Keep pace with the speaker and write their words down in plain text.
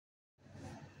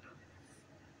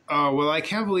Well, I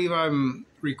can't believe I'm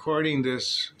recording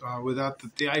this without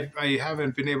I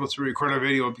haven't been able to record a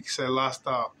video because I lost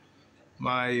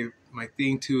my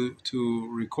thing to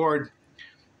record.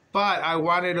 But I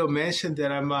wanted to mention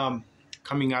that I'm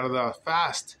coming out of the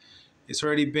fast. It's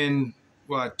already been,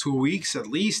 what, 2 weeks, at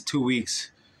least 2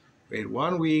 weeks. Wait,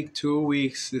 1 week, 2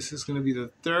 weeks. This is going to be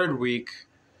the third week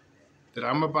that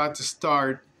I'm about to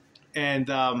start. And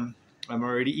I'm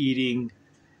already eating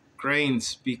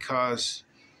grains because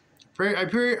I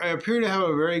appear to have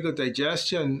a very good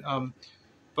digestion,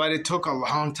 but it took a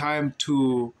long time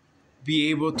to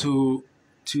be able to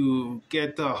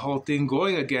get the whole thing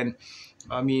going again.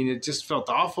 I mean, it just felt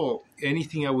awful.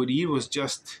 Anything I would eat was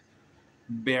just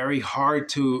very hard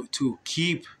to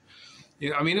keep. You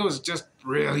know, I mean, it was just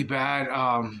really bad.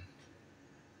 I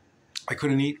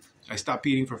couldn't eat. I stopped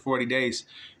eating for 40 days.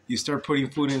 You start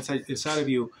putting food inside of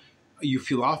you, you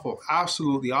feel awful,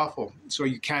 absolutely awful. So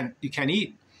you can't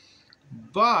eat.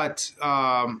 But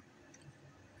of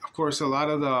course, a lot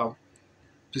of the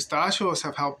pistachios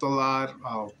have helped a lot.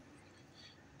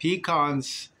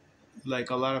 Pecans, like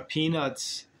a lot of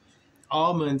peanuts,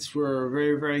 almonds were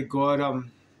very, very good.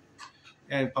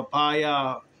 And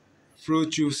papaya,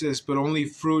 fruit juices, but only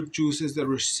fruit juices that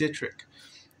were citric.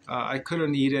 I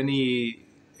couldn't eat any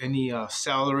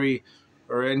celery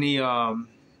or any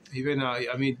even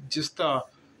I mean, just a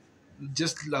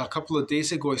couple of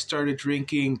days ago I started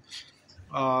drinking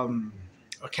a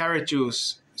carrot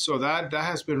juice. So that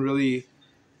has been really,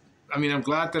 I mean, I'm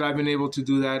glad that I've been able to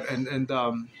do that. And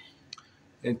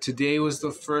today was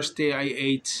the first day I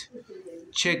ate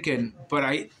chicken, but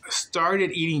I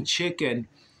started eating chicken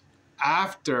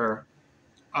after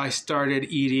I started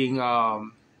eating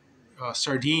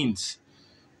sardines.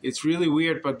 It's really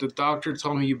weird, but the doctor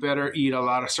told me you better eat a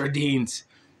lot of sardines.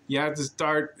 You have to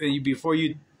start, before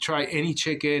you try any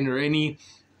chicken or any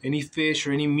fish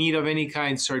or any meat of any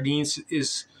kind, sardines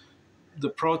is the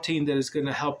protein that is going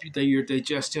to help you, that your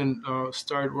digestion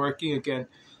start working again.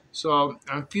 So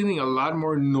I'm feeling a lot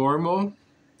more normal.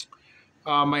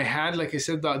 My hand, like I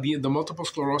said, the multiple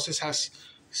sclerosis has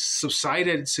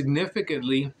subsided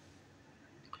significantly.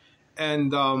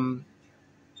 And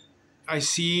I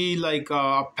see like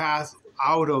a path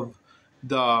out of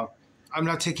I'm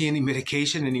not taking any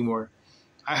medication anymore.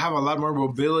 I have a lot more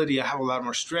mobility. I have a lot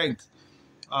more strength.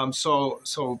 So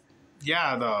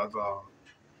yeah, the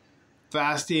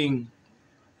fasting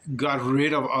got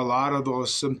rid of a lot of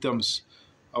those symptoms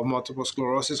of multiple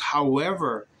sclerosis.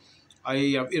 However,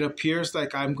 it appears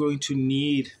like I'm going to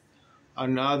need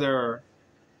another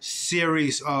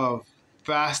series of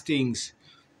fastings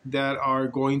that are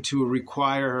going to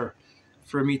require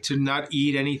for me to not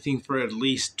eat anything for at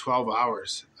least 12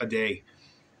 hours a day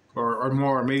or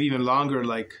more, maybe even longer,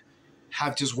 like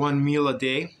have just one meal a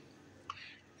day.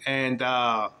 And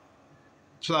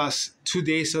plus 2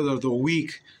 days out of the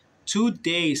week, 2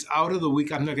 days out of the week,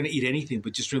 I'm not going to eat anything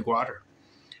but just drink water,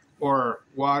 or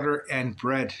water and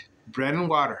bread and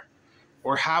water,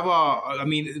 or have I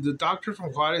mean, the doctor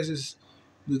from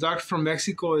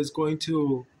Mexico is going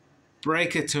to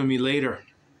break it to me later.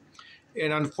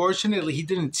 And unfortunately, he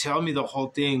didn't tell me the whole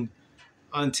thing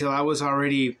until I was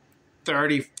already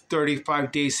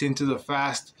 35 days into the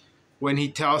fast, when he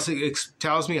tells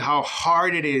me how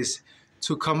hard it is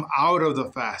to come out of the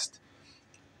fast.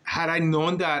 Had I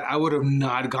known that, I would have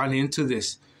not gone into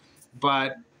this.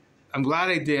 But I'm glad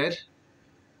I did,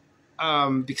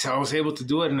 because I was able to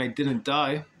do it and I didn't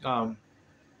die. And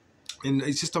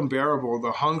it's just unbearable.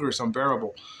 The hunger is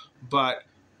unbearable. But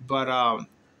the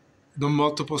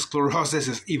multiple sclerosis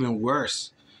is even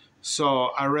worse.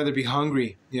 So I'd rather be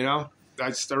hungry, you know?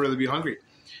 I'd rather be hungry.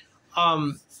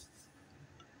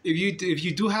 If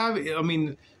you do have, I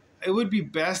mean, it would be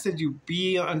best that you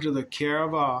be under the care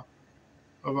of a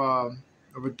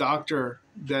doctor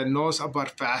that knows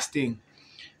about fasting,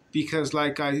 because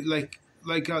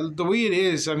the way it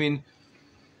is, I mean,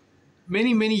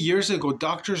 many years ago,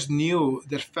 doctors knew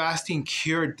that fasting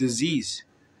cured disease.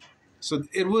 So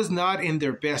it was not in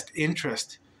their best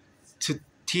interest to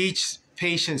teach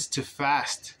patients to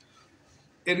fast.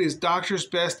 It is doctors'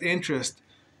 best interest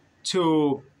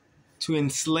to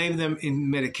enslave them in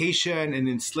medication and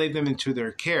enslave them into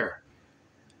their care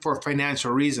for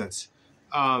financial reasons.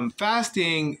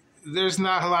 Fasting, there's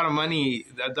not a lot of money.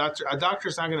 A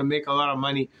doctor's not going to make a lot of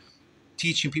money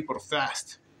teaching people to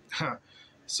fast.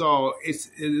 So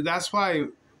that's why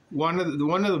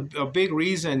a big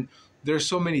reason there's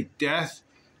so many death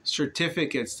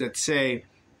certificates that say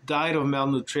died of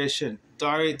malnutrition,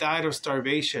 died of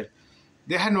starvation.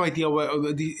 They had no idea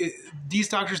these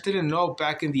doctors didn't know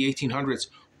back in the 1800s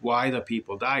why the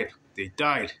people died. They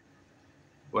died.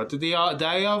 What did they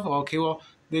die of? Okay, well,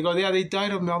 they go, yeah, they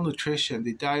died of malnutrition.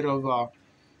 They died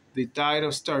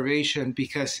of starvation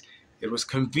because it was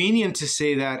convenient to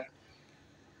say that,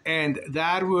 and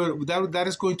that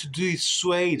is going to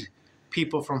dissuade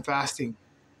people from fasting.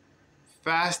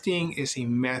 Fasting is a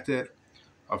method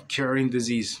of curing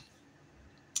disease.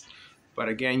 But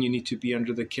again, you need to be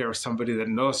under the care of somebody that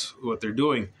knows what they're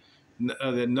doing,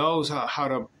 that knows how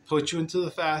to put you into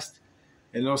the fast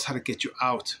and knows how to get you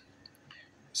out.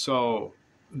 So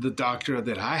the doctor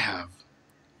that I have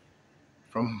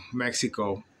from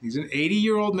Mexico, he's an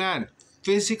 80-year-old man,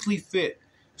 physically fit,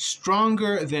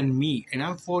 stronger than me, and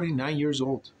I'm 49 years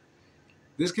old.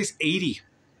 This guy's 80.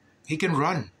 He can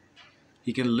run.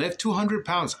 He can lift 200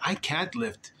 pounds. I can't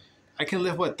lift. I can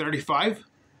lift, what, 35?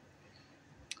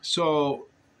 So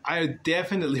I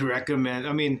definitely recommend,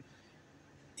 I mean,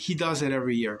 he does it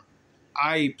every year.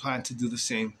 I plan to do the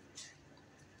same.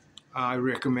 I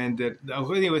recommend it.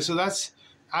 Anyway, so that's,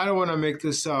 I don't want to make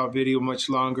this video much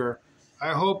longer.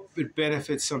 I hope it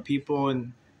benefits some people.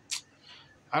 And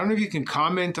I don't know if you can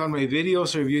comment on my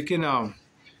videos or if you can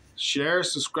share,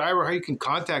 subscribe, or how you can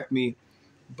contact me.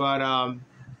 But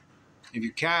if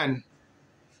you can,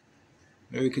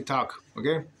 maybe we could talk,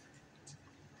 okay?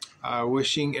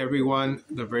 Wishing everyone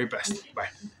the very best. Bye.